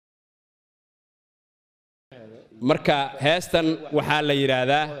marka heestan waxaa la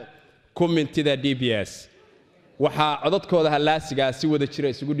yiraahdaa ku mintida DPS waxaa codadkooda halaasiga si wada jira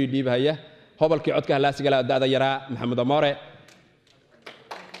isugu dhiibhaya hobalkii codka halaasiga la daada yaraa M Amoore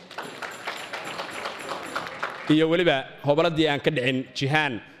iyo waliba hobaladii aan ka dhicin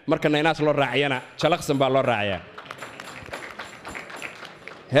Jihaan marka naynaas loo raaciyana Jalaqsan baa loo raaciyaa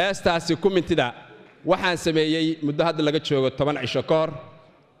heestaasi ku mintida waxaan sameeyay muddo hadda laga joogo 10 cisho ka hor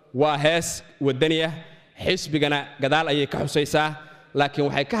waa hees wadani ah xisbigana gadaal ayay ka xusaysaa laakiin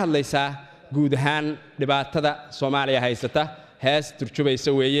waxay ka hadlaysaa guud ahaan dhibaatada Soomaaliya haysata hees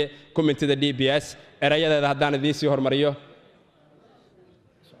turjumaysa weeye ku mintida DPS erayada haddaan idin sii hormariyo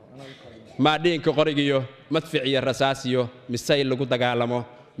ma dhiinka qorigiyo madfic iyo rasaas iyo misay lagu dagaalamo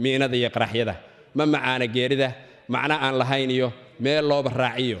miinada iyo qaraxyada ma macaana geerida macna aan lahayn iyo meel loo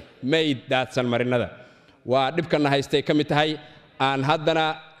baraaciyo meyd daadsan marinada waa dhibkana haystay kamid tahay aan haddana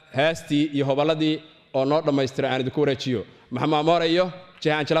heestii iyo hobaladii oo noo dhameystira aan idinku wareejiyo M Amoore iyo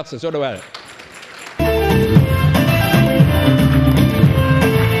Jihaan Jalaqsan soo dhawaada